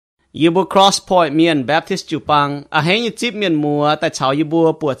yêu bùa Cross Point miền Baptist Chu Pang à hay như chip miền mùa tại cháu yêu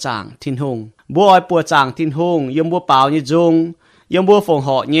bùa bùa chàng thiên hùng bùa oi bùa chàng thiên hùng yêu bùa bảo như dung yêu bùa phồng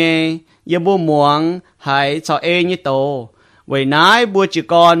họ nhé yêu bùa muang hay cháu như tổ vậy nãy bùa chỉ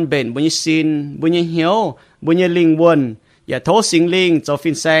con bền bùa như xin bùa như hiếu bùa như linh quân và thố sinh linh cho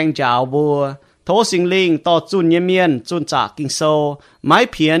phiên sang chào bùa thố sinh linh to chun như miền chun trả kinh sâu mái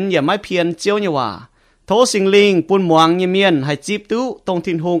phiền và mái phiền chiếu như hòa thố sinh linh buôn muang như miền hay chip tú tông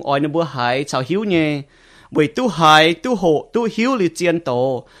thiên hùng ỏi nơi bùa hải chào hiếu nhé bởi tu hải tu hộ tu hiếu li chiên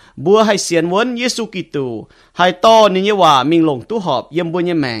tổ bùa hay xiên vốn Giêsu Kitô hay to như hòa mình lồng tu họp yếm bùa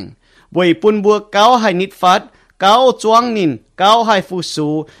như mèng bởi buôn bùa cáo hay nít phát cáo choang nín cáo hay phu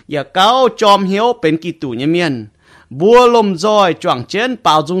su và cáo chom hiếu bên Kitô như miền bùa lom roi choàng chén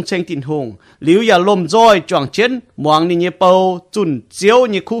bảo dung tranh thiên hùng liu ya lom roi choàng chén muang như bầu chun chiếu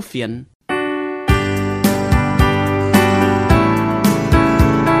như khu phiền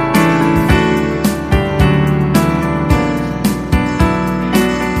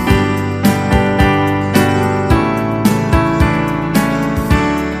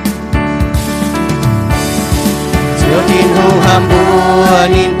thiên hùng ham bùa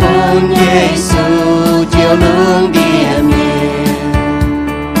nín bùn Giêsu chiều lung địa miền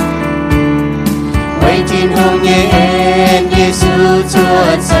quay thiên hùng nhẹ en Giêsu chúa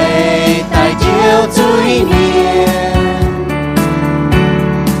dậy tại chiều chuối miền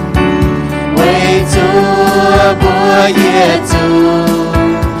quay chúa bùa Giêsu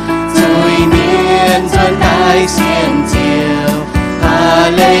chuối miền xuân đại xiên chiều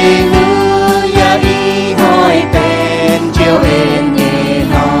Hallelujah y hỏi tên chiều em nhẹ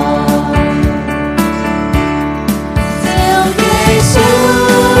lòng theo Giêsu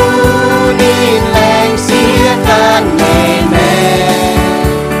nín lành xiết tan nhẹ mẹ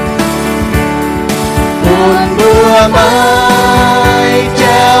buồn bùa mai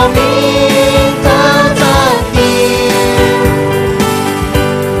trao mình thao thang tim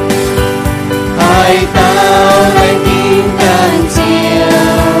hai tao lành tin càng chiều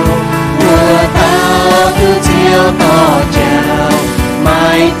mùa tao cứ chiều to chào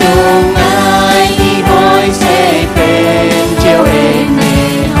mai tung ai đi hỏi sẽ bên chiều em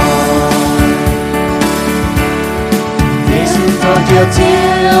nhẹ hỏi Giêsu to chiều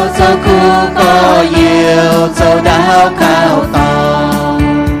chiều dẫu khu có yêu dẫu đau cao to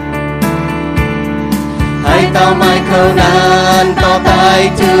hai tao mai khâu nan to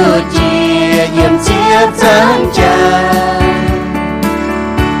tay thừa chia yếm chiếc dẫn chào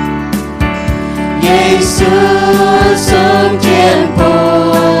Giêsu xuống trên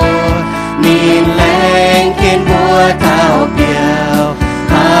bùa nín lành khiến bùa thao biểu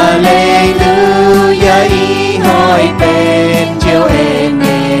Hallelujah y hỏi bên chiều em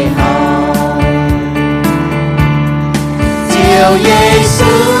nhẹ hỏi chiều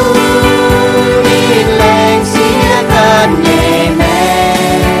Giêsu nín lành xiết tan nhẹ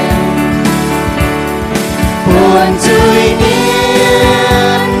mèn buồn chuối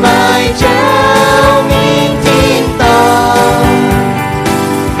niên mai trao mình tin tòng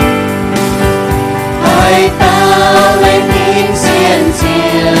hai tao lên tin xiên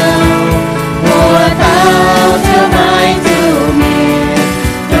chiều mùa tao theo mai từ miền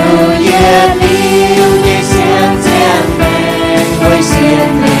từ yết liu như xiên xiên mèn ngồi xiên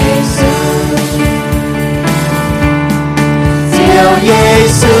Giêsu chiều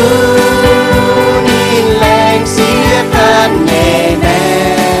Giêsu nín lành xiết tan nhẹ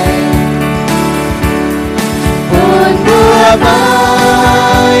mèn buồn bùa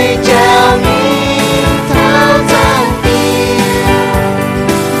mai trao mình thao thang tim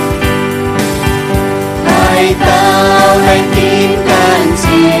hai tao lành tin can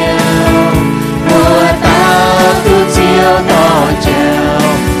chiều mùa tao tu chiều to chào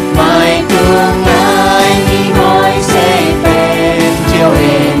mai tung ai đi hỏi sẽ bên chiều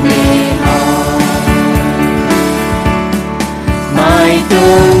em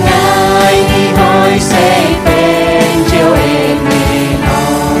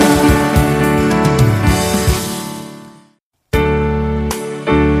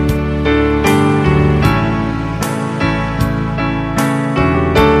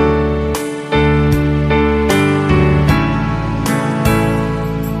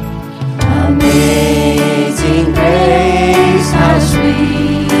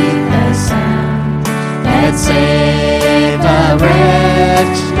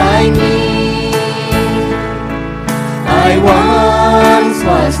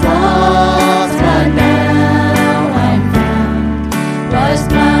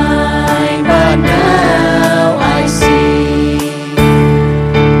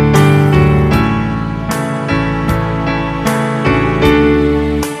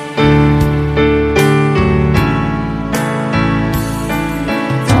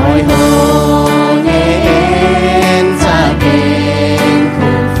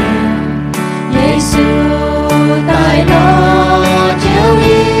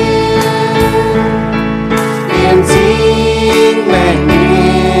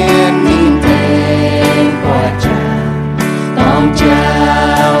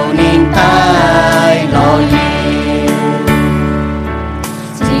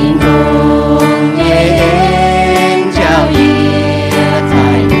hùng nhện chào yết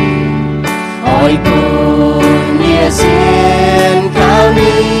thái ôi cùng yết xin cao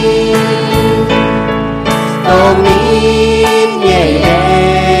ni ông nín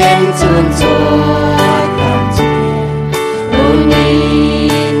nhện chun chốt cảm chiên ôn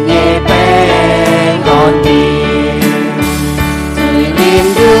nín nhẹ beng on đi tươi niềm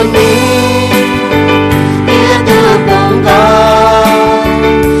đưa mi yết đưa bông gò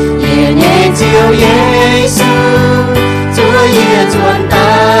nhẹ nhẹ chiều Giêsu Chúa yết chuồn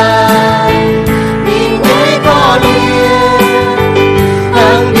ta mình nhảy có liền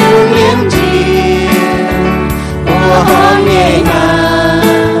hằng điều nghiêm chiên của họ nhẹ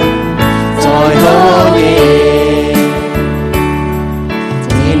nhàng rồi hô nhẹ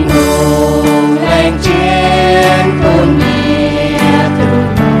thiên hùng lành chiến cùng nhẹ từ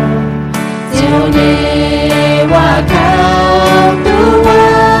chiều nhẹ hoa cao tu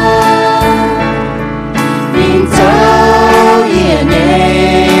mình dấu yên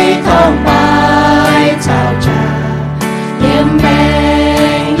nhẹ thong bài chào cha yếm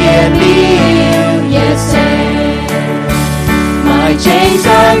beng yếm liu yết xe my chains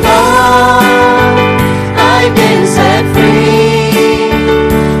are gone I've been set free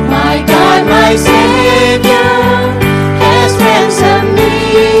my God my Savior has ransomed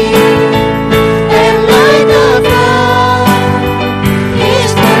me and like a flood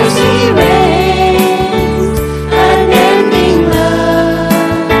His mercy reigns unending love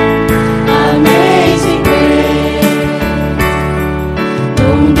amazing grace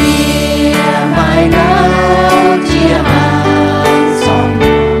đùng địa mai nào chia hàng sông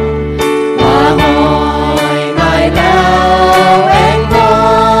hoa hỏi mai lao anh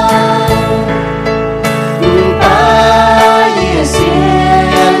mong ta yết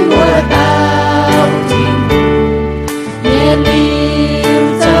xiên mưa tao tìm yết liu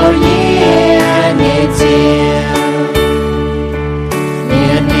dấu yết nhẹ chiều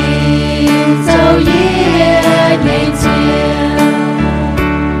yết liu dấu yết nhẹ chiều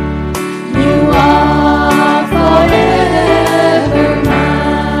you are forever mine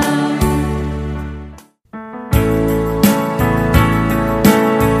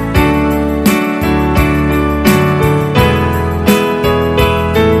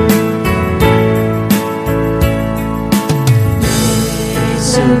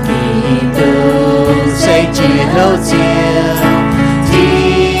Giêsu Kitô xây chiếu chiều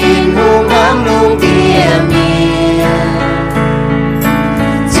thiên hùng ám lung tiềm miên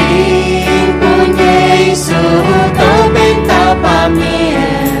chính của Giêsu tới bên ta ba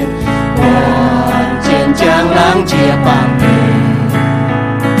miền còn trên trang láng chia bằng miền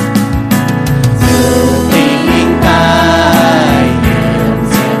dù tình tai hiểm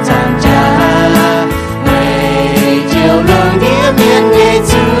sẽ chạm trả ngày chiều lương nghĩa miền nhẹ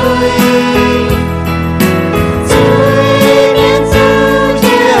chuối chuối miền du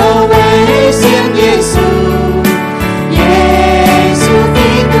chiều về xiên Giêsu Giêsu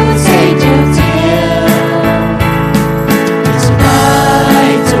Kitô xây chiều chiều Giêsu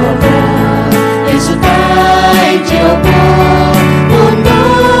tai chùa buồn Giêsu tai chiều buồn buồn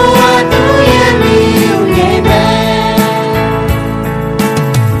đua tu yên liu nhẹ beng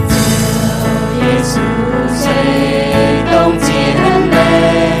chiều Giêsu xây công chiến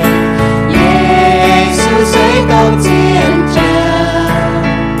lên Giêsu xây công chiến trao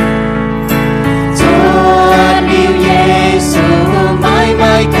Chúa liu Giêsu mãi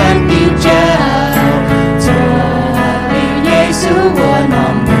mãi cần yêu trao Chúa liu Giêsu buồn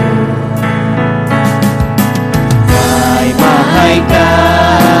lòng buồn phải mà hay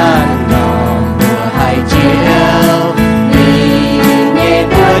can lòng mùa hay chiều liu nhẹ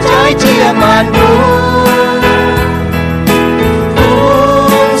của trái chia màn buồn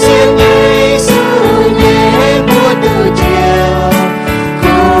cùng xiên Giêsu nhẹ của từ chiều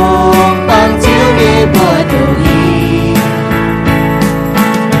cùng bằng chiếu nhẹ của từ hi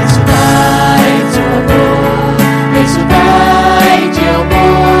Giêsu tai chùa buồn Giêsu tai chiều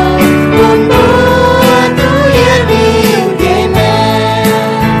buồn buồn đua tu yên liu nhẹ beng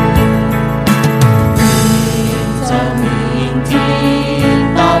cho mình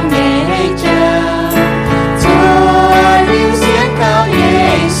thiên tông nhẹ trao Chúa liu xiên cao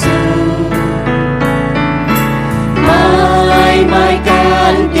Giêsu mãi mãi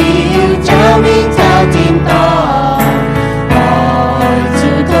can tiêu trao mình thao tim to hỏi chữ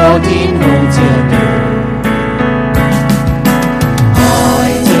thô thiên hùng chiều từ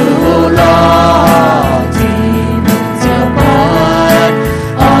hỏi chữ lo thiên hùng chiều bớt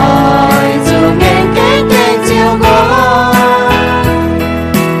hỏi chữ nghe cái chiều ngon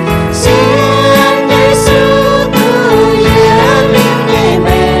xiên Giêsu tu yên liu nhẹ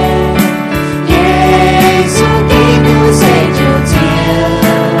beng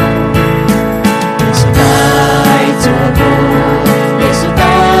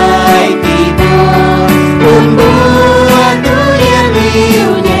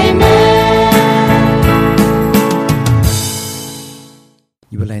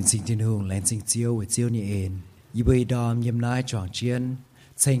sinh thiên hùng lên sinh chiếu với chiếu như ên y bơi đom yếm nái tròn chiến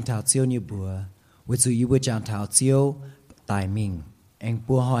sinh thảo chiếu như bùa với sự y bơi chàng thảo chiếu tài mình anh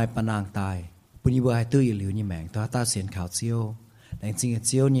bùa hỏi pan nàng tài bùn y bơi hai tư y liu như mảng toa ta xiên khảo chiếu lên sinh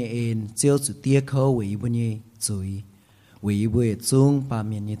chiếu như ên chiếu sự tia khâu với y bơi như chuối với y bơi chung pa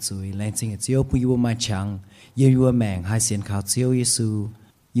miền như chuối lên sinh chiếu bùn y bơi mai chẳng y bơi mảng hai xiên khảo chiếu Giêsu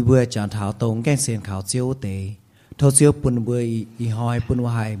y bơi chàng thảo tông ghen xiên khảo chiếu tề thâu chiếu bùn bơi y hỏi bùn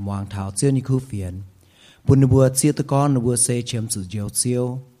hai mhoàng thảo chiếu như khu phiền bùn bùa chiếu tơ con bùa xây chém sự diều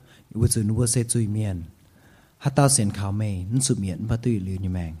chiếu bùa sự bùa xây chui miền hát tao xiên khảo mày nứt sụp miền và tùy liu như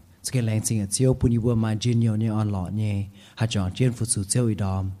mảng cái lạnh sinh chiếu bùn bùa mai chín nhiều như on lọ nhé hát chọn trên phụ sự chiếu y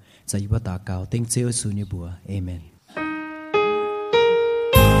đom giải bùa tả cáo tinh chiếu su như bùa amen.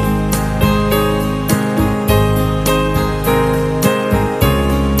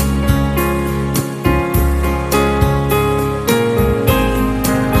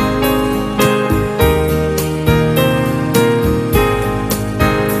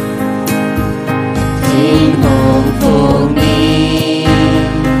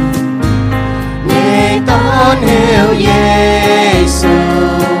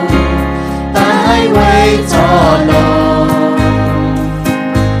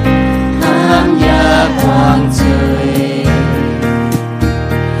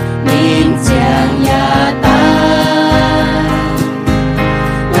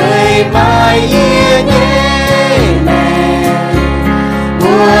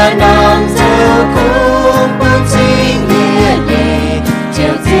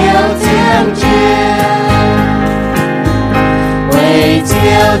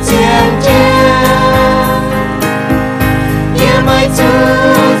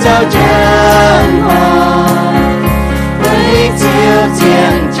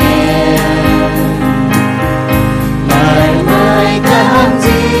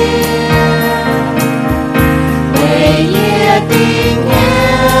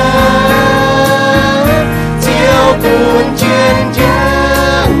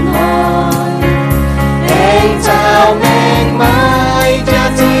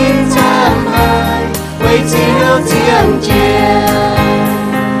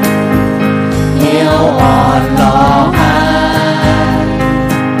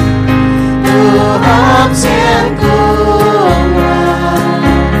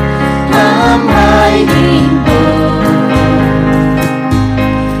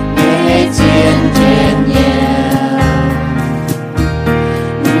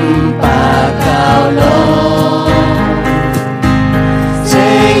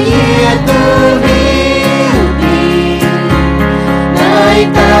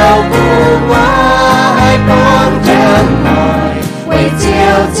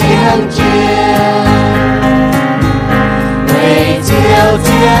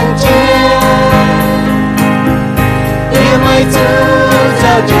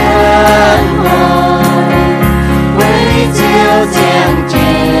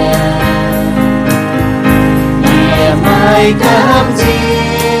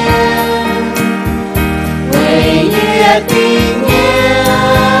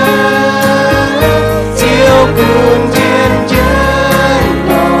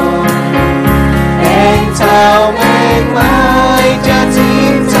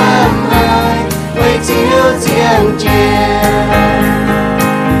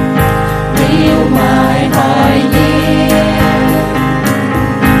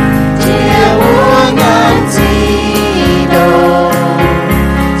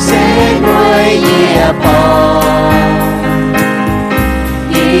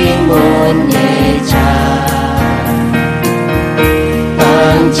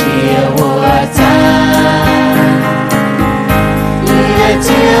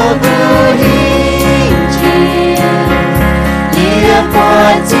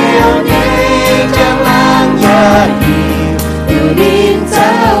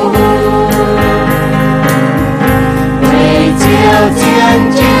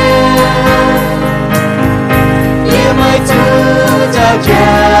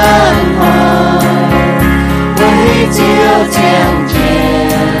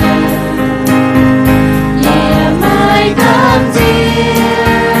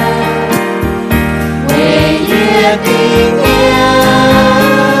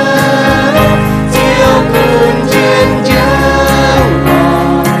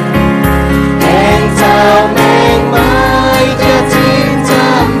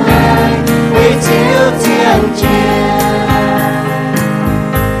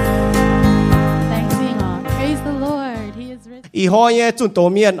 Hoi chun to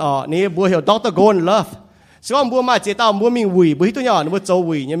mian ni bua hiểu Dr. Go and Love Song bua ma chế tao bua mình hủy bui tu nhỏ nó bua châu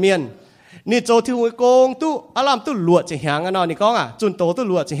hủy như miền ni châu thiêu hủy công tu alam tu luộc chỉ hàng anh nó ni con à chun tố tu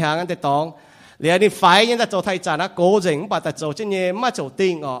luộc chỉ hàng anh để tòng liền ni phải nhân ta châu thay trả nó cố dĩnh bà ta châu trên nhẹ ma châu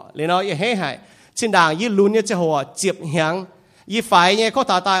tinh liền nó như hết hại xin đàng như luôn như chế hồ chụp hàngยี่ฝ่ายเนี่ยเขา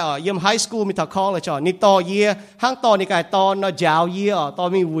ตาตายยี่ไฮสคูลมีทักคอเลยจ้ะนี่ต่อยี่ห้างต่อนี่กายต่อเนาะยาวยี่ต่อ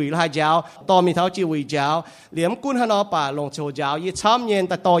มีวิ่งลายยาวต่อมีเท้าจีวิ่งยาวเหลี่ยมกุ้นฮะเนาะป่าลงโชว์ยาวยี่ช้ำเย็น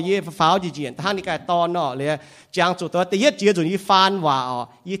แต่ต่อยี่ฟ้าวจีเจียนห้างนี่กายต่อเนาะเลยจางจุดตัวแต่ยี่จีจุดยี่ฟานว่า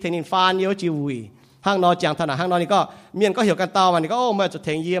ยี่เทนินฟานยี่จีวิ่งห้างนอจางถนัดห้างนอนี่ก็เมียนก็เหี่ยวกันเตามันนี่ก็โอ้มาจุดเท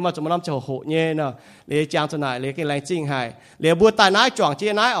งยี่มาจุดมาล้ำโชว์โหเนี่ยเนาะเลยจางจุดไหนเลยกินแรงจริงให้เลยบัวตายน้ายจ่วงเจี๊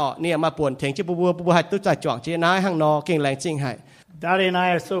ยน้ายเนี่ยมาป่วนเทงจีบัวให้ตุ้ใจจ่วงเจี๊ยน้ายห้างนอกินแรงจริงให้ Dottie and I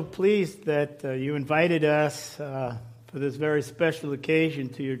are so pleased that you invited us for this very special occasion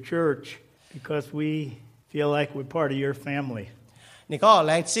to your church because we feel like we're part of your family. นี่ก็แ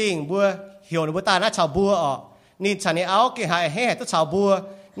รงจริงบัวเหี่ยวในบัวตาหน้าชาวบัวนี่ฉันนี่เอาเกี่ยหายให้ตัวชาวบัว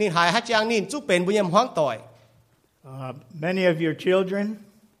นี่หายฮัจยังนี่จุเป็นบุญยมห้องต่อย Many of your children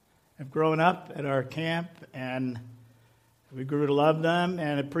have grown up at our camp and we grew to love them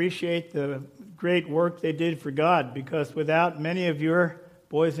and appreciate the great work they did for God because without many of your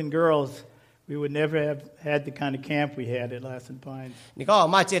boys and girls we would never have had the kind of camp we had at Lassen Pines. นี่ก็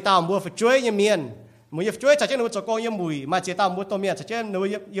มาเจตามบัวฝึกช่วยยมเมียนมือช่วยจากเจ้าหนูจะโกยยมมุยมาเจตามบัวตัวเมียจากเจ้าหนู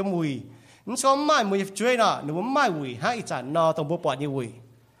ยมมุยนี่ชอบไม่มือช่วยน่ะหนูไม่วุยให้อีจันนอตรงบัวปอดยวุย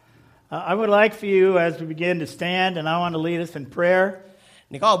I would like for you as we begin to stand and I want to lead us in prayer.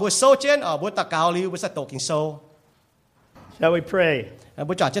 นี่ก็บัวโซเจนบัวตะเกาลิวบัวสตกินโซ Shall we pray?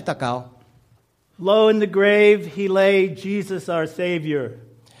 บัวจ่าเจตะเกา Low in the grave he lay, Jesus our Savior.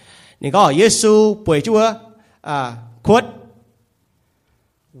 นี่ก็เยซูป่วยจัวขวด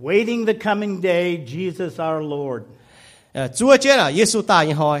Waiting the coming day, Jesus our Lord. จัวเจ้าเยซูตาย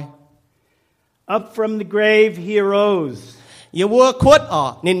ยังหอย Up from the grave he arose. อย่าวัวขวด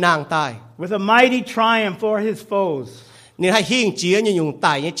นินนางตาย With a mighty triumph for his foes. นี่ให้หิ้งเจียยังยุงต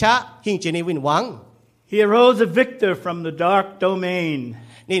ายยังชะหิ้งเจียนี่วินหวัง He arose a victor from the dark domain.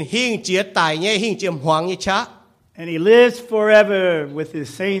 นี่หิ้งเจียตายยังหิ้งเจียมหวังยังชะ And he lives forever with his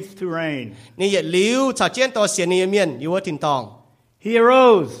saints to reign. นี่อย่าลิ้วชาเจียนตัวเสียนี่เมียนอยู่ว่าถิ่นตอง He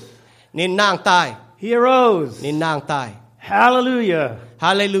arose. นินนางตาย He arose. นินนางตาย Hallelujah. ฮ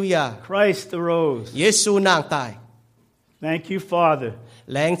าเลลูยา Christ arose. เยซูนางตาย Thank you, Father.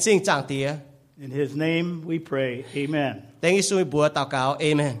 แรงจริงจางเตีย In his name we pray. Amen. แต่งเยซูบัวตากาวเอ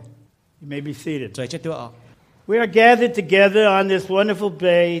เมน You may be seated. สวยเช็ดตัวออก We are gathered together on this wonderful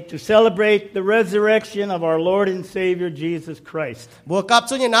day to celebrate the resurrection of our Lord and Savior Jesus Christ. บัวกับ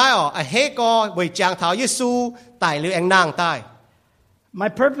สุญญนายเฮก็ไว้จางเท้าเยซูตายหรือแองนางตาย My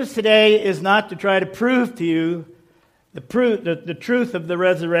purpose today is not to try to prove to you the truth of the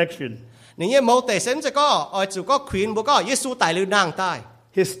resurrection. นี่เนี่ยโมเตเซนจะก็จู่ก็ควีนบัวก็เยซูตายหรือนางตาย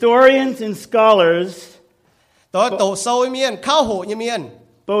Historians and scholars, ตัวโตโซเมียนเข้าโหยเมียน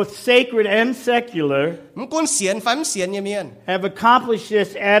both sacred and secular, มันกุนเสียนฟันเสียนเมียน have accomplished this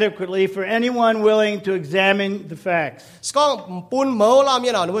adequately for anyone willing to examine the facts. สก็ปุ่นเมาลาเมี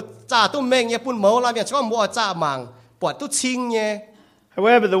ยนหนูจ่าตุ้มเมงเนี่ยปุ่นเมาลาเมียนสก็มัวจ่ามังปวดตุ้ชิงเนี่ย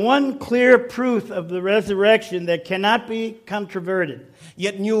However, the one clear proof of the resurrection that cannot be controverted เหยี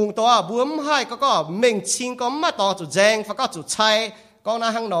ยดยุงตัวบัวไม่ก็เมงชิงก็มาต่อจุดแจงฟ้าก็จุดชัยก็น่า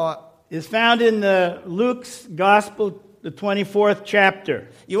หังนอ is found in Luke's Gospel, the 24th chapter.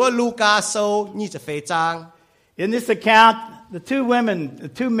 อยู่ว่าลูกาโซนี่จะเฟจาง In this account, the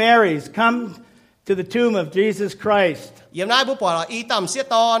two Marys come to the tomb of Jesus Christ. เยี่ยมนายผู้ปล่อยอีต่ำเสีย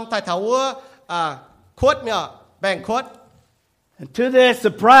ตอนไทยถาวขวดเนี่ยแบ่งขวด And to their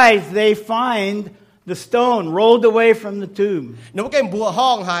surprise, they find the stone rolled away from the tomb. หนูก็เก็บบัวห้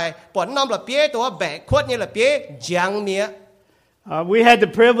องหายปวดน้ำละเปี้ยตัวแบกขวดเนี่ยละเปี้ยจังเมีย We had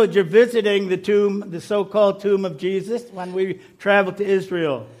the privilege of visiting the tomb, the so-called tomb of Jesus, when we traveled to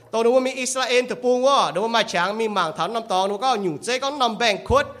Israel. ตรงนู้นมีอิสราเอลถือปูงว่าหนูมาช้างมีหมางฐานน้ำตองหนูก็อยู่เจ๊ก็นำแบ่งข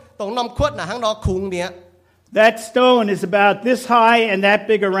วดตรงน้ำขวดน่ะหังนอคุงเมีย That stone is about this high and that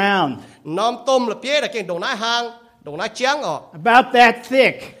big around. น้ำต้มละเปี้ยแต่เก่งตรงนายหางตรงนายเจียงAbout that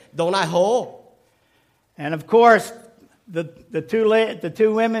thick. ตรงนายโห And of course, the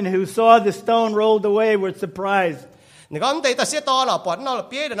two women who saw the stone rolled away were surprised. นี่ก็ไม่แต่เสียตอหรอปวดน้ำละ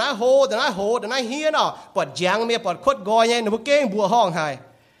เปี้ยแต่นายโหแต่นายโหแต่นายเฮียนปวดจังเมียปวดขวดกอยเนี่ยหนูเก่งบัวห้องหาย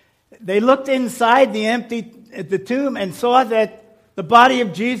They looked inside the tomb and saw that the body of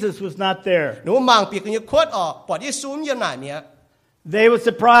Jesus was not there. หนูมังปีกอยู่ขวดปวดยิ่งซูมยังไหนเมีย They were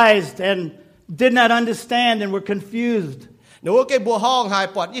surprised and did not understand and were confused. หนูเก่งบัวห้องหาย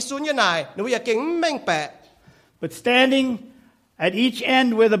ปวดยิ่งซูมยังไหนหนูอยากเก่งแม่งแปะ But standing at each end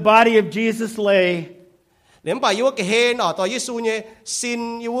where the body of Jesus lay, Nếu bà yêu cái hên ở tòa Giêsu như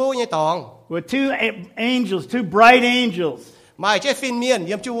xin yêu như tòng. with two angels, two bright angels. Mà chế phim miền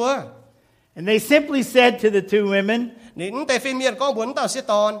yếm chúa. And they simply said to the two women, Nín tê phim miền con muốn tao sẽ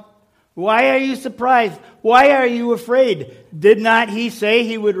tòn. "Why are you surprised? Why are you afraid? Did not he say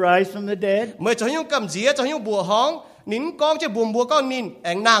he would rise from the dead?" Mới cho những cầm dĩa cho những bùa hóng. Nín con chế buồm bùa con nín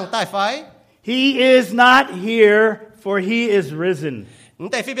ảnh nàng tài phái. He is not here, for he is risen. Nín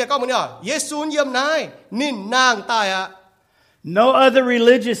tê phim miền con muốn nhở. Giêsu yếm nai. Nín nàng tài ạ. No other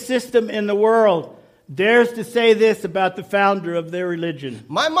religious system in the world dares to say this about the founder of their religion.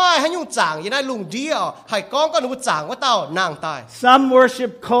 Mai mai hay nhung chẳng như này lùng đĩa. Hay con nó chẳng quá tao nàng tài. Some worship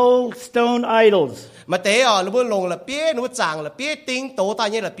cold stone idols. Mà tế nó bữa lùng là bía. Nó chẳng là bía tinh tố tài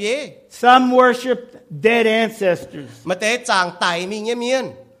như là bía. Some worship dead ancestors. Mà tế chẳng tài mình như miên.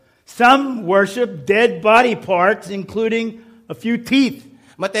 Some worship dead body parts, including a few teeth.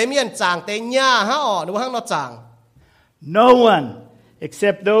 Mà tế miên chẳng tế nhà hả nó hăng nó chẳng. No one,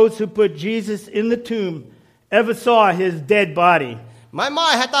 except those who put Jesus in the tomb, ever saw his dead body. Mai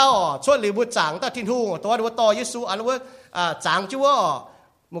mai hay tao chuột lì bữa chẳng ta thiên hùng tôi bữa to Giêsu anh bữa chẳng chúa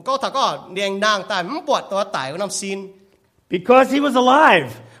một câu thật có đèn nàng tại bọt tôi tại năm xin. Because he was alive.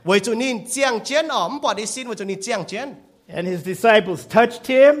 Với chủ nín chiang chiến bọt đi xin với chủ nín chiang chiến. And his disciples touched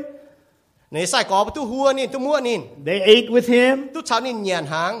him. Này sai có tu hua nín tu mua nín. They ate with him. Tu cháo nín nhàn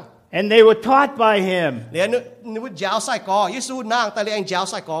hàng. And they were taught by him. Liền nữ giáo sai có Giêsu nàng tại liền giáo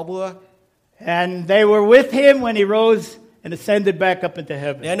sai có bữa. And they were with him when he rose and ascended back up into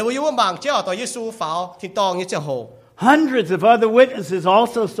heaven. Liền nữ yêu bằng chứ tại Giêsu pháo thiên tòng như chiang hồ. Hundreds of other witnesses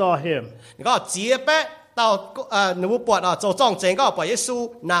also saw him. Có chia bé tao nữ bọt chỗ trong chén có bởi Giêsu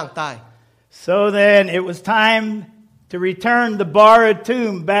nàng tại. So then it was time to return the borrowed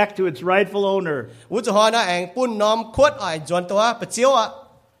tomb back to its rightful owner. Vũ trụ hoa nó anh bún nóm khuất ở chuẩn toa bật chiếu ạ.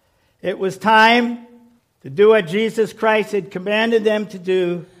 It was time to do what Jesus Christ had commanded them to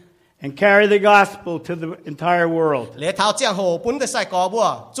do and carry the gospel to the entire world. Lẽ thao chiang hồ bún tới sai có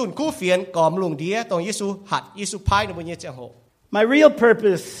bùa chuẩn cú phiền còm lùng đĩa tông Giêsu hạt Giêsu phai nó bùa như chiang hồ. My real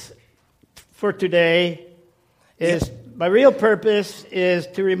purpose for today is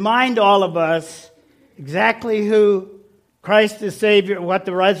to remind all of us exactly who Christ the Savior, what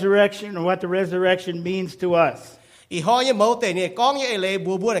the resurrection means to us. Ý hỏi như mẫu tệ này con như lệ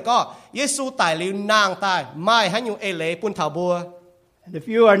bùa bùa này có Giêsu tài liu nàng tài mai hay nhung lệ bún thảo bùa. And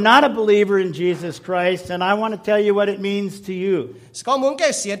if you are not a believer in Jesus Christ, then I want to tell you what it means to you. Có muốn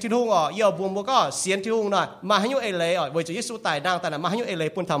cái xiên thiên hùng yêu bùa bùa có xiên thiên hùng này mà hay nhung lệ với chủ Giêsu tài nàng tài mà hay nhung lệ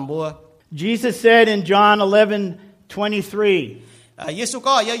bún thảo bùa. Jesus said in John 11:23. Giêsu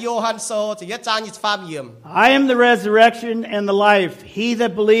có yêu Gioan sô chỉ nhất trang như phàm yểm. I am the resurrection and the life. He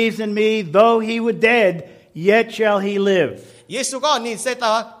that believes in me, though he were dead, yet shall he live. Giêsu có nín sẽ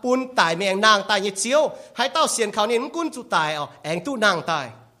ta bún tài miệng nàng tài như chiếu hay tao xiên khảo nín cún chủ tài anh tu nàng tài.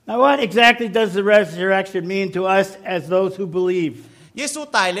 Now what exactly does the resurrection mean to us as those who believe? Giêsu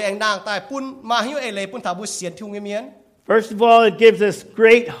tài lệ anh nàng tài bún mà hay nhung lệ bún thảo bùa xiên thu nghiêm miến. First of all, it gives us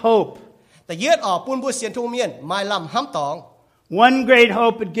great hope. Tại yết bún bùa xiên thu miến mai làm hám tòng. One great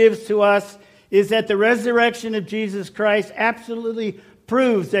hope it gives to us is that the resurrection of Jesus Christ absolutely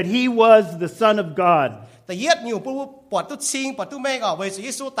proves that he was the Son of God. Tại yết nhiều bùa bọt tu chinh bọt tu mê với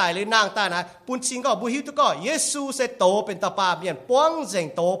Giêsu tài lệ nàng tài na bún chinh có bùa hiu tu có Giêsu sẽ tổ bên ta pa miền quang dành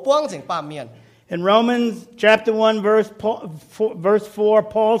tổ quang dành pa miền. In Romans chapter 1 verse 4,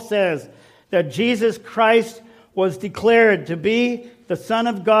 Paul says that Jesus Christ was declared to be the Son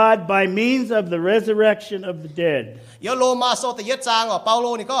of God by means of the resurrection of the dead. Yo lô ma so tại yết trang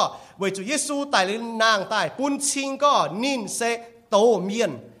Paulo này có với chủ Giêsu tài lệ nàng tài bún chinh có nín sẽ tổ miền.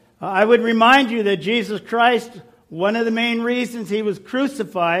 I would remind you that Jesus Christ, one of the main reasons he was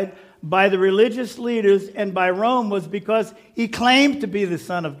crucified by the religious leaders and by Rome was because he claimed to be the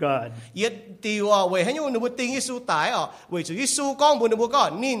Son of God. Yết tiêu về hay nhung nụ tiếng Giêsu tái về chủ Giêsu con buồn nụ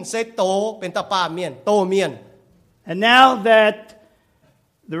có nín sẽ tổ bên ta pa miền tổ miền. And now that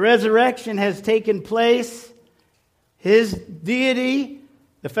the resurrection has taken place, his deity,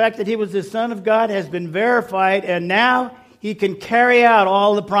 the fact that he was the Son of God, has been verified, and now he can carry out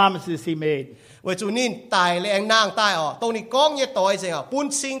all the promises he made. Với chủ nín tài lệ anh nàng tài tông nín con nhé tối gì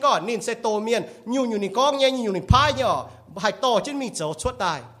bún sinh có nín sẽ tổ miền nhiều nín con nhé nhiều nín phai nhé hay tổ trên mình chỗ chuột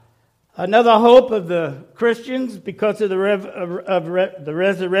tài. Another hope of the Christians because of the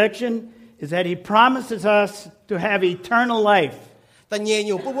resurrection is that he promises us to have eternal life. Ta nhẹ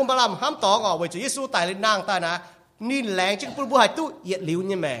nhiều bún ba làm hám tỏ với chủ Giêsu tài lệ nàng tài na nín láng chứ bún hay tu yết liu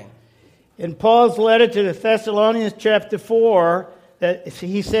như mèn. In Paul's letter to the Thessalonians chapter 4, that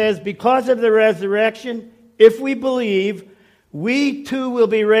he says, because of the resurrection, if we believe, we too will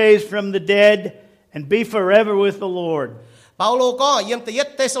be raised from the dead and be forever with the Lord. เปาโลก็เยี่ยมแต่ยัด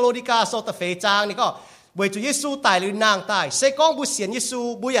เตสโลนิกาโซตเฟจางนี่ก็为主耶稣带领นางตายใส่ก้องบุเสียน耶稣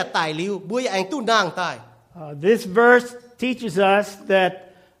บุอย่าตายลิวบุอย่าแองตู้นางตาย This verse teaches us that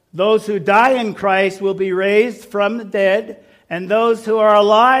those who die in Christ will be raised from the dead, and those who are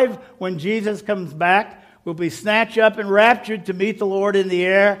alive when Jesus comes back will be snatched up and raptured to meet the Lord in the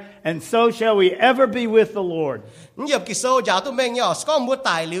air, and so shall we ever be with the Lord. นี่ยบกิโซยาวตุ้มเมงเนี่ยสก้องมัว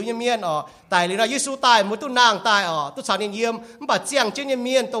ตายลิวเมียนตายลิวนะเยซูตายมัวตู้นางตายตู้ชาวเยี่ยมบัดเจียงเจียงเ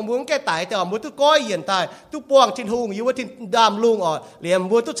มียนตรงมัวแก่ตายแต่มัวตู้ก้อยเหยียนตายตู้ปวงทินหุงอยู่ว่าทินดามลุงเหลี่ยม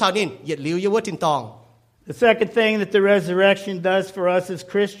มัวตู้ชาวนินเหยียดลิวอยู่ว่าทินตอง The second thing that the resurrection does for us as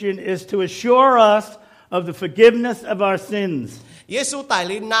Christians is to assure us of the forgiveness of our sins. เยซูตาย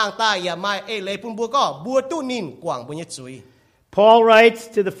ลิวนางตายอย่าไม่เลยปุ่นบัวก็บัวตู้นินกว่างบุญยจุย Paul writes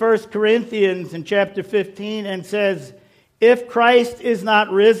to the 1 Corinthians in chapter 15 and says, "If Christ is not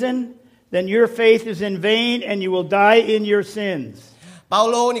risen, then your faith is in vain and you will die in your sins." เปา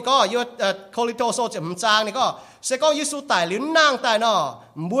โลนี่ก็ยศโคริโตโซจะมจางนี่ก็เสก็เยซูตายลิวนางตาย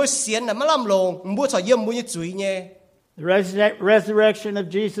บัวเสียนมะลำลงบัวชอยเยี่ยมบุญยจุยเนี่ย The resurrection of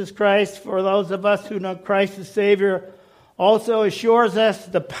Jesus Christ for those of us who know Christ as Savior also assures us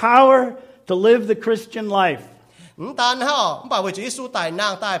the power to live the Christian life. ตานฮะบ่าวจุยสู้ตายนา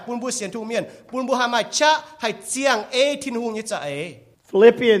งตายปุ่นบัวเสียนทุ่งเมียนปุ่นบัวหามาชะให้เจียงทินหุงยิ่งจะ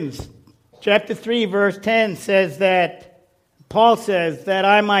Philippians chapter 3 verse 10 says that Paul says that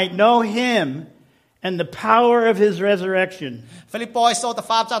I might know him and the power of his resurrection. ฟิลิปปอยโซต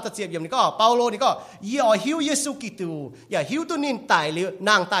ฟาบจ้าตะเจียบอย่างนี้ก็เปาโลนี่ก็ย่อหิวเยซูกิตูอย่าหิวตัวนินตายหรือน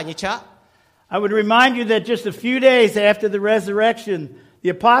างตายยิ่งชะ I would remind you that just a few days after the resurrection, the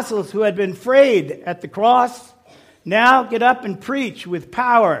apostles who had been afraid at the cross now get up and preach with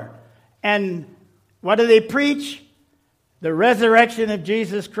power. And what do they preach? The resurrection of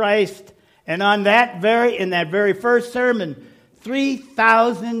Jesus Christ. And in that very first sermon,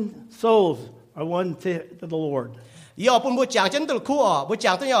 3,000 souls are won to the Lord. ย่อปุ่นบัวจางจันตุลคู่บัวจ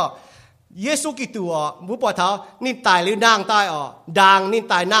างตัวย่อเยซูกิตูบัวปอดเท้านินตายหรือนางตายดังนิน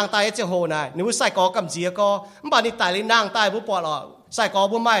ตายนางตายเจ้าโหนายนึกว่าใส่กอกำเจียก็บ่านินตายหรือนางตายบัวปอดใส่กอ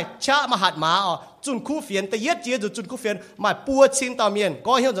บัวไม่ชะมหัดหมาจุนคู่เฟียนแต่เย็ดเจียจุนคู่เฟียนไม่ปัวชินตาเมียน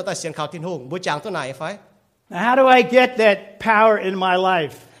ก็เหี้ยวจะแต่เสียงข่าวทินหงบัวจางตัวไหนไฟ Now how do I get that power in my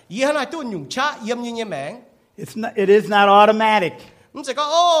life? ยี่ห้อไหนตัวหยุ่งชะเยี่ยมยิ่งแหมง It is not automatic. มันจะก็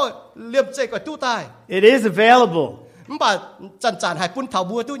เลี่ยมใจกว่าตู้ตาย It is available. มันบ่จันหายปุ่นเถา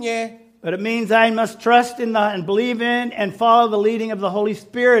บัวตู้เย่ But it means I must trust in and believe in and follow the leading of the Holy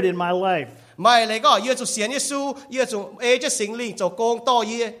Spirit in my life. ไม่เลยก็เยซูเสียนเยซูเยซูจะสิงลิงจะโกงต่อ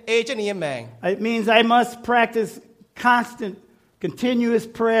จะนี่แมง It means I must practice constant, continuous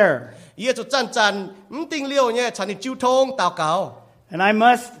prayer. เยซูจันติงเลี้ยวเนี่ยฉันนี่จิ้วทงตาวเก่า And I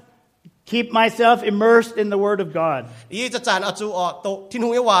must keep myself immersed in the Word of God. เยจะจันเอาจูโตทินห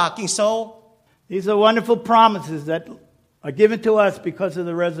งเยวากิ่งโซ These are wonderful promises that are given to us because of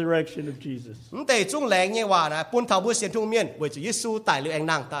the resurrection of Jesus. แต่จุงแหลงเนี่ยว่านะปุ่นเถาบัวเสียนทุ่งเมียนเวจูเยซูตายหรือแอง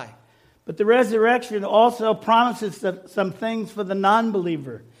นางตาย But the resurrection also promises some things for the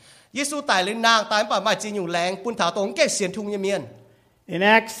non-believer. เยซูตายหรือนางตายป่ะมาจีนอยู่แหลงปุ่นเถาตรงแก่เสียนทุ่งเมียน In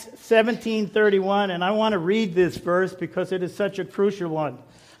Acts 17:31, and I want to read this verse because it is such a crucial one.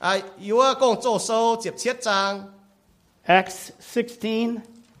 อยู่ว่ากงโจโซเจ็บเชียดจาง Acts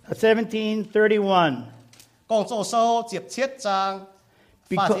 17:31. กงโจโซเจ็บเชียดจาง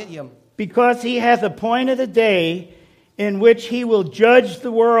ฟาเสียเยี่ยม Because he hath appointed a day in which he will judge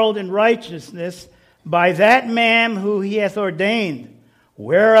the world in righteousness by that man who he hath ordained,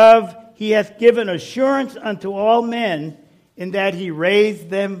 whereof he hath given assurance unto all men, in that he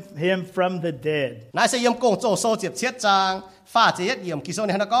raised him from the dead. นายเสียมกงโจโซเจ็บเชียดจางฟาเสียเยี่ยมกิโซเ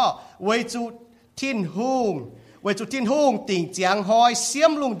นี่ยนะก็เวจูทินหุงติ่งเจียงหอยเสีย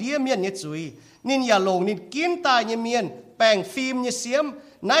มลุงเดียเมียนเนี่ยจุยนินอย่าลงนินกินตายเนี่ยเมียนแป้งฟิล์มเนี่ยเสียม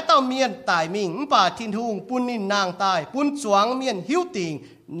นายเต้าเมียนตายมิงป่าทินหุงปุ่นนินนางตายปุ่นจวงเมียนหิวติ่ง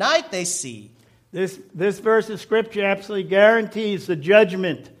นายเตสี This verse of scripture absolutely guarantees the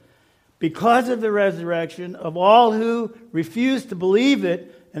judgment because of the resurrection of all who refuse to believe it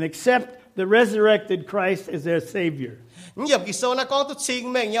and accept the resurrected Christ as their Savior. เหยียบกิโซนะก้องตุชิง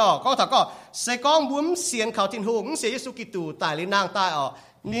เมงย่อก้องถ้าก็ใส่ก้องบุ้มเสียนเขาทินหุงเสียเยซูกิตูตายหรือนางตาย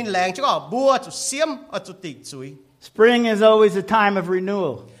นินแหลงจะก็บัวจุเสียมจุติจุย Spring is always a time of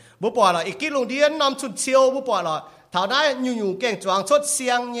renewal. บัวปอดอีกกิโลเดียนนำชุดเชียวบัวปอดเท่านั้นอยู่เก่งจวงชดเสี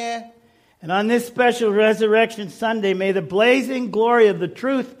ยงเนี่ย And on this special Resurrection Sunday, may the blazing glory of the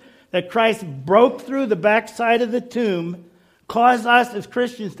truth that Christ broke through the backside of the tomb cause us as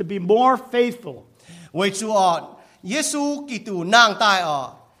Christians to be more faithful. เวจูเยซูกิตูนางตาย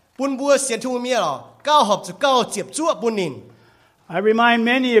ป ปุ่นบัวเสียนทุ่งเมียหรอก้าวหอบจะก้าวเจ็บชั่วปุ่นนิน I remind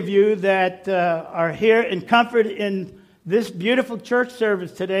many of you that are here in comfort in this beautiful church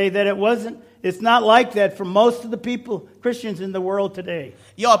service today that it's not like that for most of the people, Christians in the world today.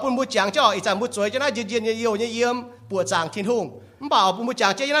 ยอปุ่นบัวจางเจ้าอีจังบัวสวยจะน่าเย็นเยี่ยมปวดจางทิ้งทุ่งบ่าวปุ่นบัวจา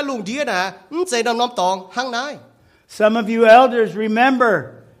งเจ้าน่าลุงดีนะใจน้ำตองห้างนาย Some of you elders remember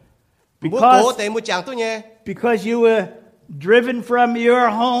because you were driven from your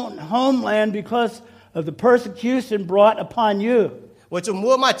homeland because of the persecution brought upon you. ว่าจุมั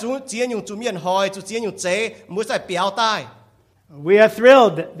วมาจุเจียนอยู่จุเมียนหอยจุเจียนอยู่เจ๊มัวใส่เปียวใต้ We are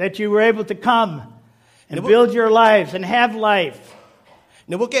thrilled that you were able to come and build your lives and have life. ห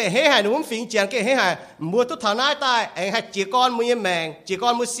นูเก๋เฮ้หายหนูฝิงเจียงเก๋เฮ้หายมัวทุกฐานะใต้ไอ้ให้จีก้อนมือแมงจีก้อ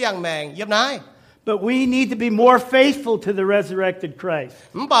นมือเสียงแมงยับนาย But we need to be more faithful to the resurrected Christ.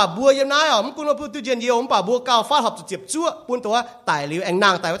 ป่าบัวยับนายอ๋อคุณว่าพูดตุเจียนเดียวป่าบัวก้าวฟ้าหับจุดเจ็บชั่วปุ่นตัวไต่หลิวแองนา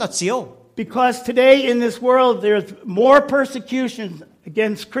งไต่ว่าตัดเชียว Because today in this world there's more persecution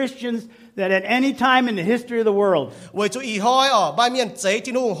against Christians than at any time in the history of the world. ว่าจุอีหอยอ๋อบ้านเมียนเจ๊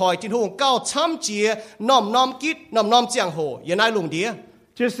ที่นู่นหอยที่นู่นก้าวช้ำเจียน้อมกิดน้อมเจียงโหยันนายลุงเดีย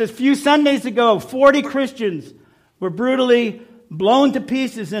Just a few Sundays ago, 40 Christians were brutally blown to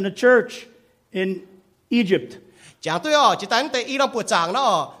pieces in a church in Egypt. จางตัวอ๋อจิตใจแต่อีน้ำปวดจางนะ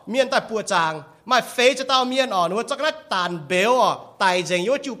อ๋อเมียนแต่ปวดจางไม่เฟยจะเต้าเมียนอ๋อหนูจักรนัดตานเบลอ๋อไต่เจง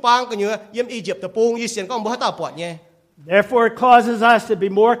ยั่วจูปังกันเยอะเยี่ยมอียิปต์ตะปูยี่เสียนก็บ่ให้ตาปวดเนี่ย Therefore, it causes us to be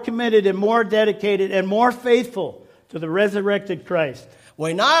more committed and more dedicated and more faithful to the resurrected Christ. วั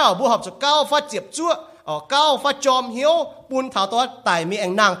นนี้อ๋อบุหับจะก้าวฟ้าเจ็บชั่วอ๋อก้าวฟ้าจอมเหี้ยวปูนถาวตัวไต่มีแอ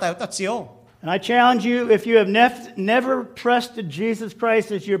งนางไต่ตัดเชียว And I challenge you, if you have never trusted Jesus Christ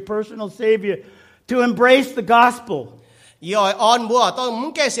as your personal Savior, to embrace the gospel. ยี่อ๋ออ่อนบัวต้องมึ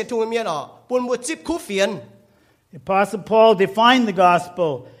งแก่เสียทุ่งเมียนอ๋อปูนบัวจิบคู่เฟียน The Apostle Paul defined the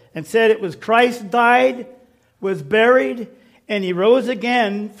gospel and said it was Christ died, was buried, and he rose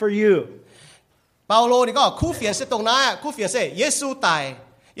again for you. เปาโลนี่ก็คู่เฟียนเสียตรงนั้นคู่เฟียนเสียเยซูตาย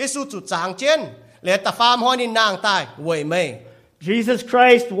เยซูจุดจางเจนเหลือแต่ฟาร์มห้อยนี่นางตายเว่ยไม่ Jesus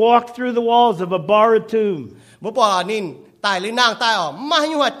Christ walked through the walls of a borrowed tomb. บ่ปอนินตายหรือนางตายอ๋อมา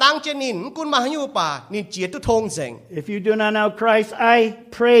อยู่หัวตังเจนินกุนมาอยู่ป่านินเจียตุทงเสง If you do not know Christ, I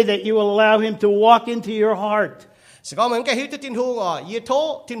pray that you will allow him to walk into your heart. สก็เหมือนกับฮิวตุทินฮงอ๋อเยโท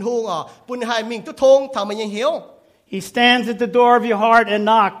ทินฮงอ๋อปุนหายมิงตุทงทำมันยังเหี่ยว He stands at the door of your heart and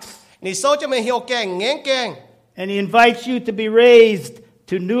knocks. นี่โซจะไม่เหี่ยวแกงแงงแกง And he invites you to be raised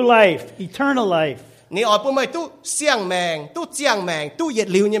to new life, eternal life. นี่อ๋อปุนไม่ตุเสียงแมงตุเจียงแมงตุเหยียด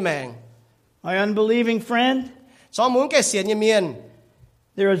ลิวเนี่ยแมง My unbelieving friend, สองหมุนแกเสียนเมียน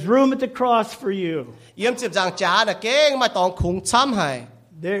there is room at the cross for you. เยี่ยมจีบจางจ๋าน่ะเก่งมาตองคุงช้ำให้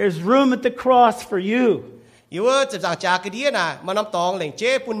There is room at the cross for you. อยู่ว่าจีบจางจ๋ากระเดียน่ะมาน้ำตองเหล่งเ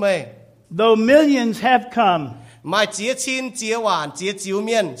จ้ปุ่นเมย์ Though millions have come, มาเจียชินเจียหวานเจียจิวเ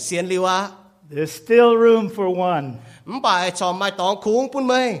มียนเสียนลิวะ there's still room for one. ไปชอมมาตองคุงปุ่น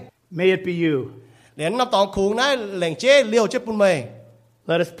เมย์ May it be you. เหรียญน้ำตองคุงนั้นเหล่งเจ้เลี้ยวเจ้ปุ่นเมย์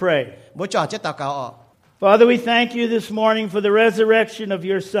Let us pray. บ่จอดเจ้ตาเกาออก Father, we thank you this morning for the resurrection of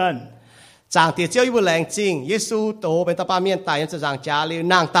your Son. จางเตียเจ้าอยู่แหล่งจริงเยซูโตเป็นตาปาเมียนตายยันจะจางจ๋าลิว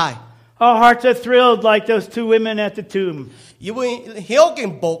นางตาย Our hearts are thrilled like those two women at the tomb. อยู่เหี่ยวกิ่ง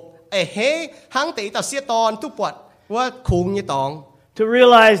บกไอ้เฮหังตีตาเสียตอนทุกปวดว่าคุงยี่ตอง To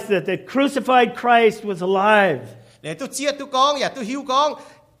realize that the crucified Christ was alive. เดี๋ยวตุเจียตุกองอย่าตุหิวกอง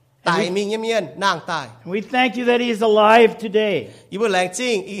ตายมีเงียนนางตาย And we thank you that he is alive today. อยู่แหล่งจริ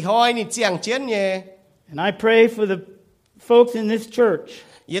งอีหอยนี่เจียงเจียนเนี่ย And I pray for the folks in this church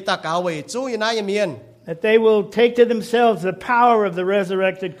ยี่ตาเกาไว้จู้ยี่นายเมียน that they will take to themselves the power of the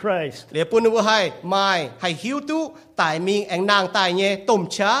resurrected Christ. เหลือปุ่นว่าให้ไม่ให้หิวตุตายมีแองนางตายเนี่ยต้ม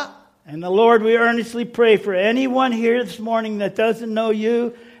ช้า And the Lord, we earnestly pray for anyone here this morning that doesn't know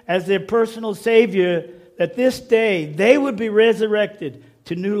you as their personal Savior, that this day they would be resurrected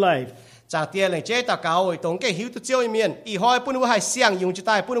to new life. จากเตียเหล่งเจ้ตาเกาไว้ตรงแก่หิวตุเจียวเมียนอีหอยปุ่นว่าให้เสียงยุงจะ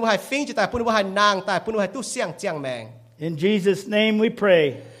ตายปุ่นว่าให้ฟิงจะตายปุ่นว่าให้นางตายปุ่นว่าให้ตุเสียงเจียงแมง In Jesus' name we pray.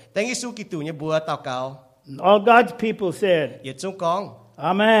 แต่ยิสูกิตุเนี่ยบัวตาเกา And all God's people said, เหยียดจงกอง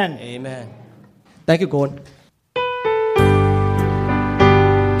Amen. Amen Thank you God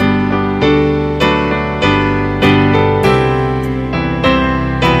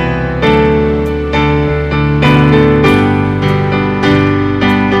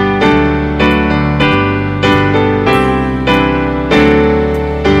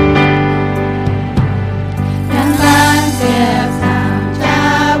Hãy subscribe cho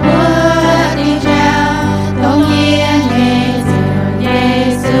kênh Ghiền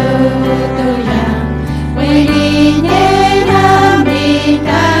Mì Gõ để không bỏ lỡ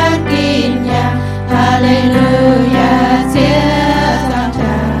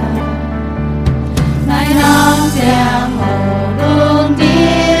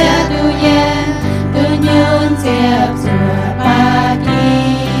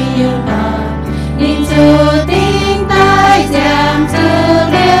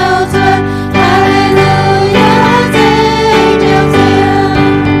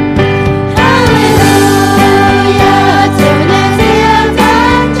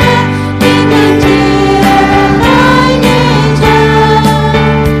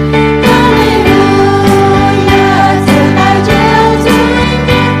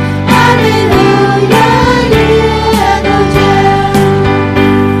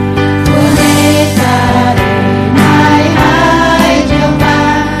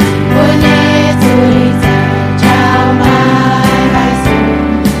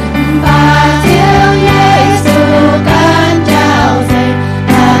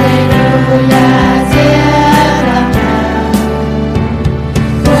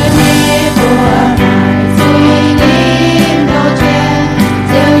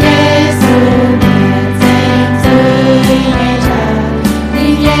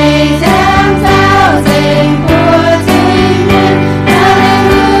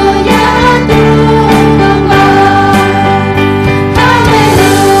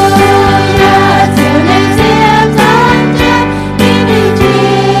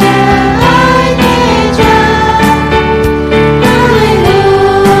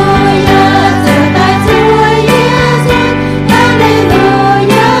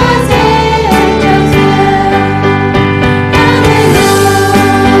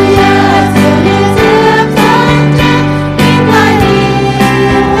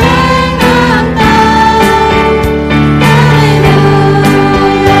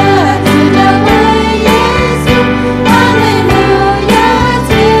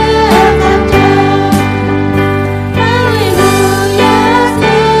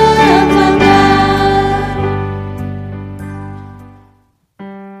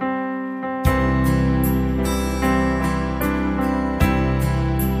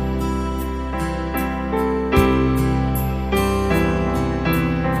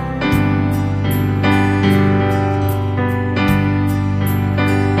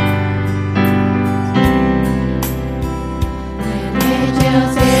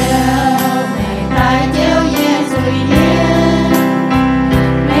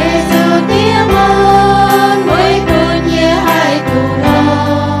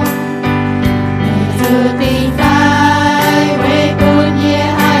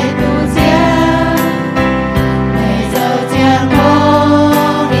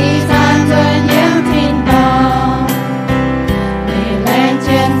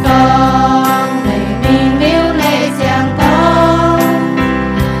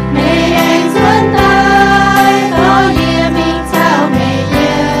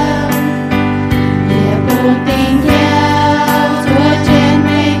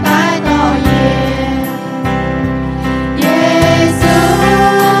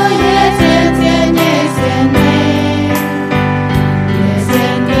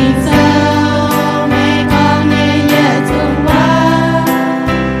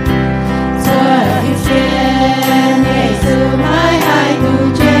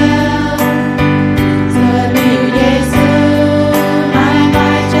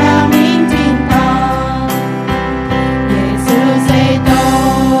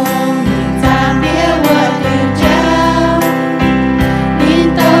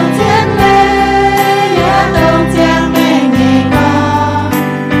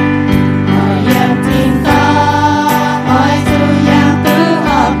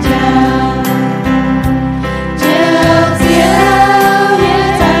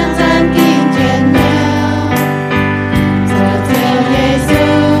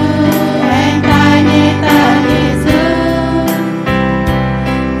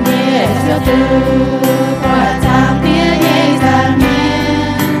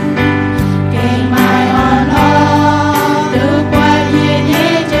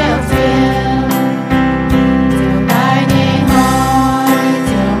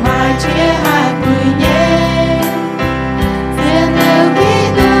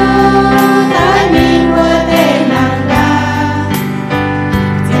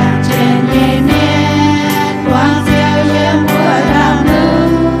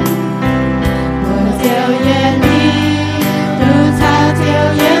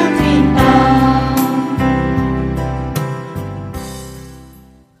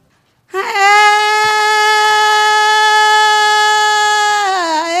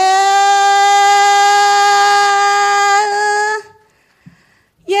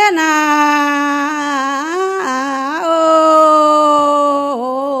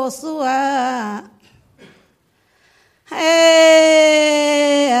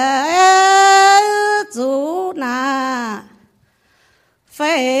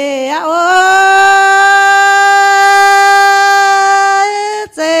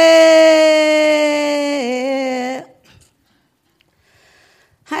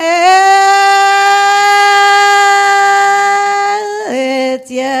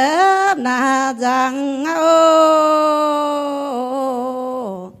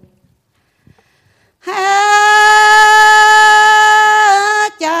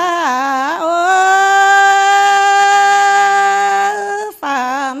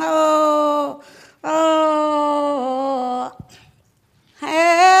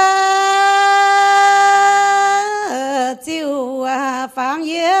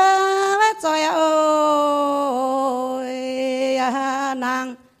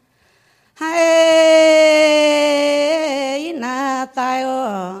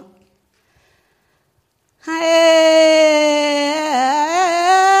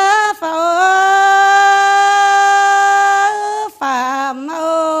Phạm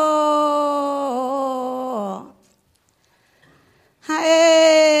ơi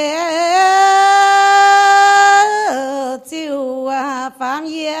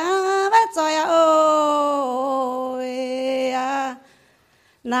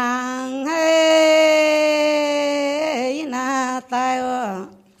nàng hay na tai ơ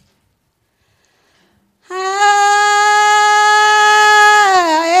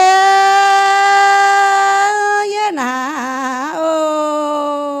na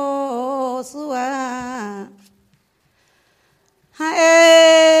ô xua hay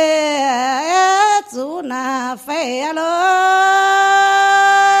chú na phải lo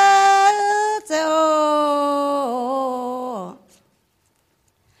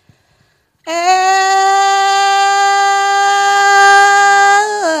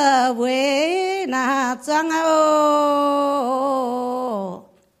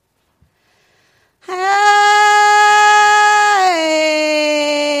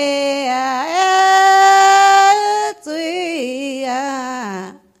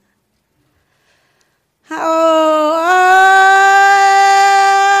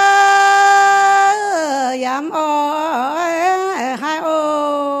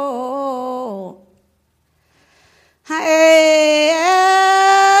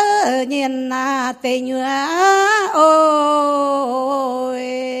tê nhựa ôi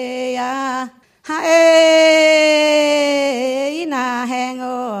à hãy na hẹn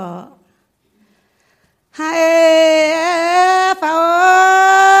ô hãy phao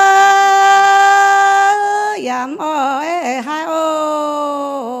yam ôi hãy ô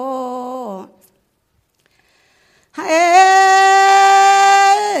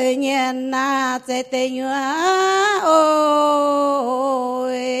hãy nhìn na tê nhựa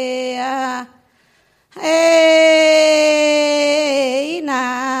ôi à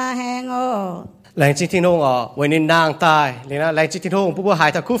lành chỉ thiên hông vậy nên nàng tai nên lành chỉ thiên hôngผู้หาย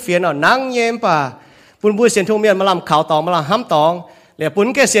ถ้าคู่เฟียนนางเยี่ยมป่ะปุ่นเสียนทุ่งเมียนมาลำข่าวตองมาลำห้ำตองเลยปุ่น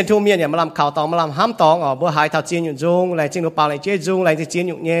แกเสียนทุ่งเมียนเนี่ยมาลำข่าวตองมาลำห้ำตองผู้หายถ้าจีนอยู่จงลายจีนเราเปล่าลายเจ๊จงลายจีน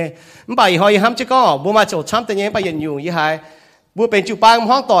อยู่เนี่ยมันไปหอยห้ำจะก็บัวมาโจดช้ำแต่เนี่ยไปยืนอยู่ยี่หายบัวเป็นจุปัง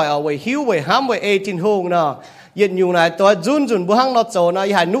ห้องต่อยไว้หิวไว้ห้ำไว้จีนหงเนาะยืนอยู่ไหนตัวจุนบัวห้างเราโจเนาะ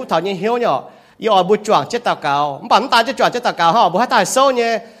ยี่หายนุ่งเท่านี้หิวเนาะยี่อ่อยบัวจ่วงเจ็ดตาเก่ามันปั่นตาจะจ่วงเจ็ดตาเก่าฮะบัวให้ตายโซ่เนี่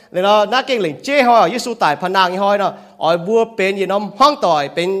ยเลยเรานักเก่งหลิงเจ้าฮะยิสูตายพนังยี่ห้อยเนาะอ่อยบัวเป็นยีน้องห้องต่อย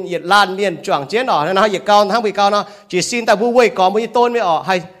เป็นยีลานเมียนจ่วงเจ้าเนาะนะยีเก่าทั้งปีเก่าเนาะจีซินแต่บัวเว่ยก่อนบัวยีต้นไม่ออกใ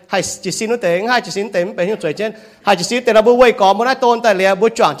ห้จีซินนู้นเต็งให้จีซินเต็มเป็นที่สวยเจ้าให้จีซินแต่เราบัวเว่ยก่อนบัวได้ต้นแต่เลียบัว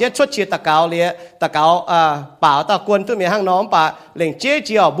จ่วงเจ้าชดเชียตะเก่าเลียตะเก่าเปล่าตะกวนตัวเมียห้างน้องป่าหลิงเจ้า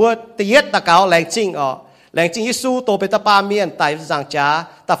จีอ๋อบัวตีเย็ดตะเก่าแรงจริงอ๋อแรงจริงยิสูโตเป็นตะปาเมียนไต่สังจ้า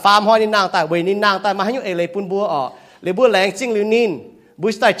แต่ฟาร์มห้อยนี่นางไต่เวนี่นางไต่มาให้ยุเอเลยปุ่นบัวอ๋อเลยบัวแรงจริงหรือนินบุ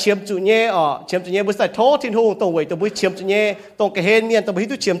ษไตเชียมจุเน่อ๋อเชียมจุเน่บุษไตโททิ้งหงตรงเวตัวบุษเชียมจุเน่ตรงกระเฮนเมียนตรงบุษ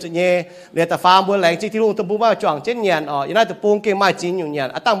ที่เชียมจุเน่เลยแต่ฟาร์มบัวแรงจริงทิ้งหงตรงบุษว่าจ่วงเช่นเนียนอ๋อยังได้แต่ปูงเก่งไม้จีนอยู่เนียน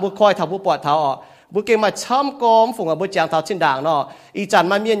ตั้งบุษคอยทับบุษปอดเท้าอ๋อบุษเก่งไม้ช้ำกอมฝุ่งอ่ะบุษจางเท้าชิ้นด่างเนาะอีจัน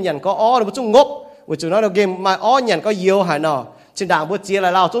มาเมียนเนียนก็อ๋อบุษจุงงบบุษจุเนาะเราเก่งมาอ๋อเนียนก็เยียวหายเนาะชิ้นด่างบุษเจียอะไร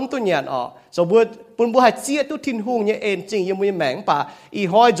เราจนตัวเนียนอ๋อสมบูรณ์ปุ่นบัวหายเจียตุทิ้งหงเนี่ยเอ็นจริงยังไม่แมงป่าอี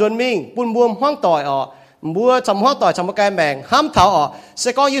หอยจวนมิงปุ่นบัวห้องต่อยอ๋อบัวจำห้องต่อยจำมะกายแมงห้ามเท้าอ๋อเส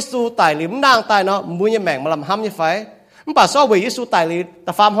กยิสูไต่หลิมนางไต่เนาะบัวยังแมงมาลำห้ามยังไฟมันป่าซ้อเวยิสูไต่หลิแ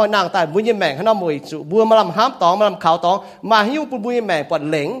ต่ฟาร์มหอยนางไต่บัวยังแมงข้างนอกมวยจุบัวมาลำห้ามตองมาลำขาวตองมาหิ้วปุ่นบัวยังแมงปวด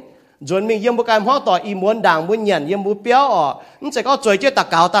เหลงจนมียังมะกายห้องต่อยอีม้วนด่างบัวเหยียนยังบัวเปี้ยวอ๋อมันเสกจ่อยเจ้าตะ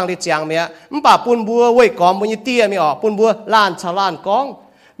เกาต่างลิจางเมียมันป่าปุ่นบัวเว้ยกอมบัวยังเตี้ยมีอ๋อปุ่นบัวล้านชาวล้านกอง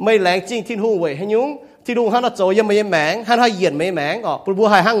ไม่แรงจริงทิ้งหูเว้ยให้ยุ้งที่ลุงห้างนอโจยังไม่ยังแมงห้างให้เหยียนไม่แมงอ๋อปุ่นบัว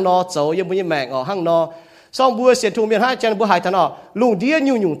ให้ห้างนอโจยังไม่ยังแมงอ๋อห้างนอสองบัวเสียทุ่งเมียนห้าจันบัวหายทันอ๋อลุงเดีย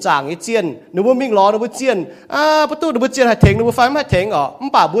ยุ่งยุ่งจางไอเจียนหนูบัวมิ่งล้อหนูบัวเจียนประตูหนูบัวเจียนหายเถงหนูบัวไฟไม่เถงอ๋อมัน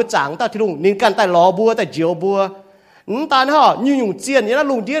ป่าบัวจางตาที่ลุงนิ่งกันแต่ล้อบัวแต่เจียวบัวตาเนาะยุ่งยุ่งเจียนอย่างนั้น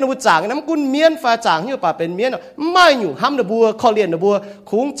ลุงเดียหนูบัวจางน้ำกุนเมียนฟ้าจางอยู่ป่าเป็นเมียนไม่อยู่ห้ามหนูบัวคอเลียนหนูบัว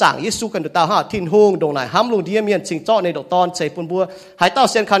คุ้งจางยิสูกันดูตาห่าทิ้งหงดงไหนห้ามลุงเดียเมียนชิงจ้อในดอกตอนใส่ปุ่นบัวหายเต้า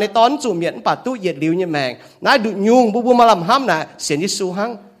เสียนขาในตอนจู่เมียนป่าตู้เหยียดลิ้วเนี่ยแมงนายดุยุ่งบัวมาลำห้ามน่ะเสียนยิสูหั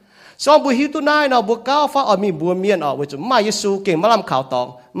งสองบัวฮิตุนายเนาะบัวก้าวฟ้ามีบัวเมียนว่าจุไม่ยิสูเก่งมาลำขาวตอง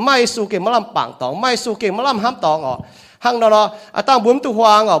ไม่ยิสูเก่งมาลำปังตองไม่ยิสูเก่งมาลำห้ามตองหังเนาะตั้งบัวตุหัว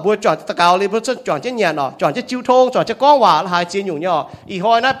บัวจอดตะเกาเลยบัวจอดเช่นเนียนจอดเช่นจิ้วทงจอดเช่นก้องหวานหายเจียนอยู่เนี่ยอีห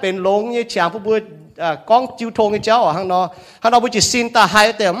อยนั่นเป็นลงเนี่ยเฉียงบัวก้องจิ้วทงเนี่ยเจ้าหังเนาะบัวจิตสินตาหาย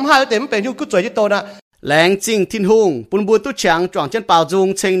แต่ไม่หายแต่มันเป็นยุ่งกุศลจิตโตนะแรงจริงทิ้งหงปุ่นบัวตู้เฉียงจ่วงเช่นเป่าจุง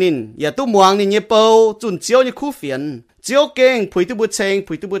เชงนินอย่าตู้มวงนินเยเปาจุนเจียวเนี่ยคู่เฟียนเจียวเก่งผุยตู้บัวเชง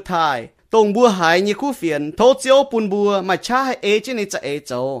ผุยตู้บัวไทยตรงบัวหายนี่คู่เฟียนโทเจียวปุ่นบัวมาช้าให้เจนี่จะโ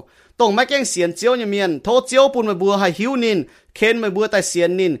จตรงไม่แกงเสียนเจียวเนี่ยเมียนโทเจียวปุ่นมาบัวให้หิวนินเค้นมาบัวแต่เสียน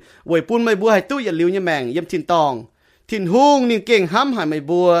นินไว้ปุ่นมาบัวให้ตู้อย่าลิ้วเนี่ยแมงเยี่ยมทินตองทินหุงนินเก่งห้ำหายไม่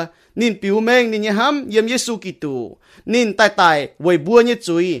บัวนินปิวแมงนินเนี่ยห้ำเยี่ยมเยซูกิตูนินไต่ไว้บัวเนี่ย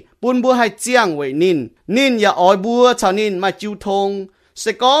จุยปุ่นบัวให้เจียงไว้นินอย่าอ้อยบัวชาวนินมาจิ้วทง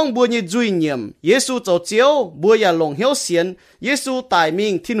sẽ con bùa như duy nhiệm Giêsu châu chiếu bùa ya lồng hiếu xiên Giêsu tài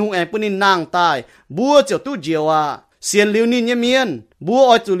mình thiên hùng em bùn nàng tài bùa chiếu tu diệu à xiên liu nín như miên bùa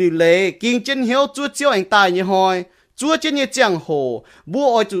oi tu liu lệ kinh chân hiếu chúa chiếu anh tài như hoi chúa trên như giang hồ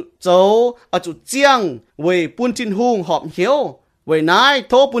bùa oi tu châu ở tu giang về bùn thiên hùng họp hiếu về nái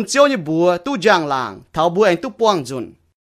thô bùn chiếu như bùa tu giang làng thảo bùa anh tu quang dùn